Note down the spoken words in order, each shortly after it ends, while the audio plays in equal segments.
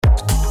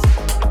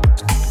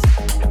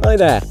Hi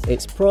there,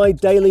 it's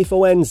Pride Daily for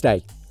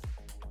Wednesday.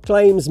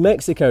 Claims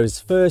Mexico's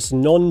first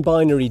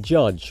non-binary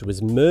judge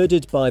was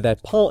murdered by their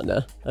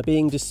partner are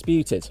being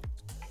disputed.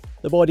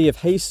 The body of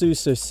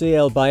Jesus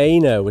Ociel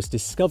Baena was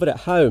discovered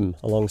at home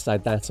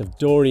alongside that of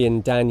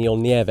Dorian Daniel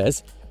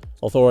Nieves.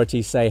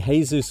 Authorities say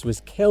Jesus was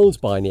killed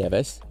by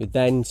Nieves, who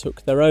then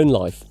took their own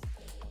life.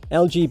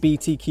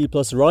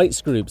 LGBTQ+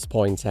 rights groups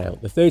point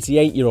out the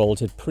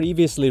 38-year-old had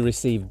previously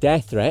received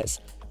death threats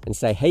and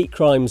say hate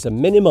crimes are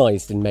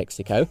minimised in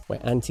Mexico,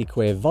 where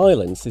anti-queer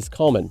violence is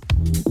common.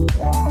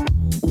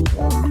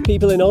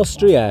 People in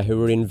Austria who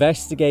were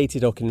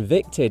investigated or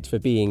convicted for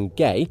being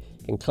gay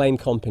can claim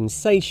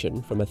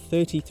compensation from a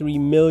 €33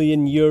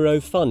 million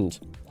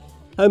fund.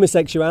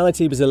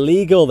 Homosexuality was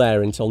illegal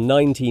there until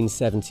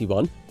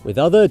 1971, with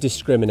other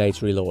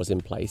discriminatory laws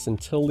in place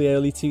until the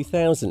early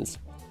 2000s.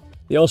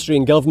 The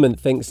Austrian government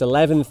thinks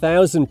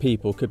 11,000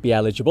 people could be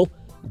eligible.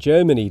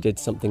 Germany did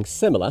something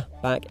similar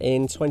back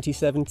in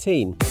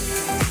 2017.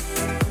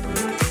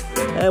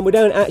 And we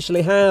don't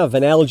actually have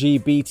an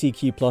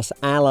LGBTQ+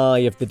 ally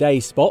of the day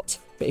spot,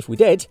 but if we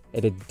did,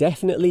 it'd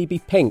definitely be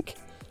Pink.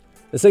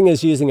 The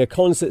singer's using a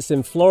concerts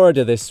in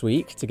Florida this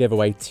week to give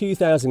away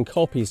 2,000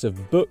 copies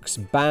of books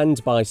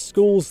banned by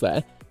schools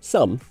there,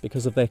 some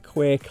because of their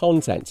queer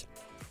content.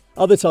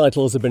 Other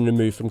titles have been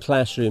removed from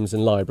classrooms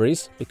and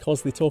libraries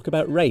because they talk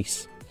about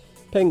race.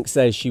 Pink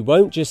says she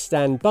won't just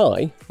stand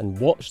by and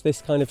watch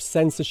this kind of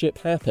censorship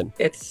happen.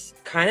 It's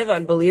kind of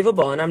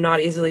unbelievable, and I'm not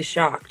easily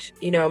shocked.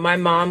 You know, my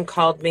mom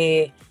called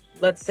me,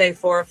 let's say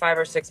 4 or 5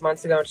 or 6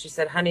 months ago, and she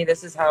said, honey,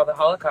 this is how the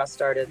Holocaust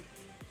started,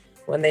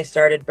 when they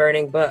started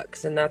burning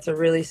books. And that's a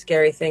really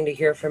scary thing to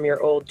hear from your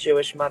old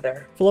Jewish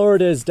mother.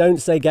 Florida's Don't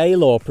Say Gay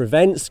law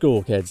prevents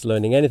school kids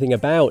learning anything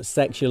about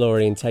sexual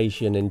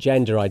orientation and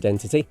gender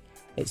identity.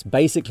 It's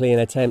basically an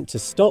attempt to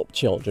stop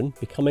children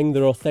becoming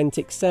their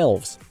authentic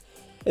selves.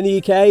 In the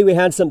UK, we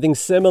had something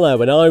similar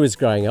when I was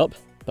growing up,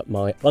 but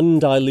my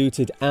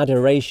undiluted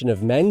adoration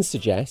of men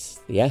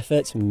suggests the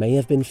effort may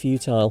have been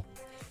futile.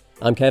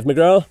 I'm Kev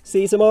McGraw.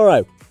 See you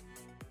tomorrow.